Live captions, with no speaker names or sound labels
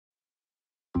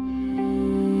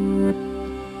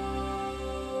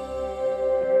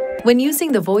When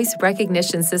using the voice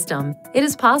recognition system, it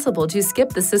is possible to skip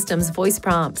the system's voice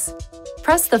prompts.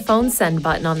 Press the phone send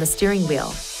button on the steering wheel.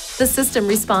 The system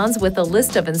responds with a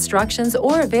list of instructions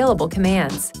or available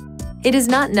commands. It is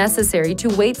not necessary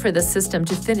to wait for the system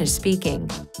to finish speaking.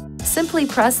 Simply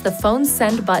press the phone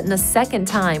send button a second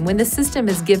time when the system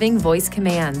is giving voice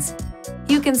commands.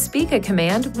 You can speak a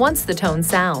command once the tone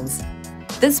sounds.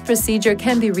 This procedure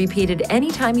can be repeated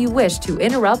anytime you wish to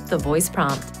interrupt the voice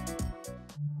prompt.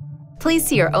 Please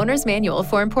see your owner's manual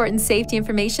for important safety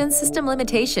information, system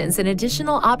limitations, and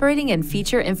additional operating and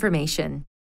feature information.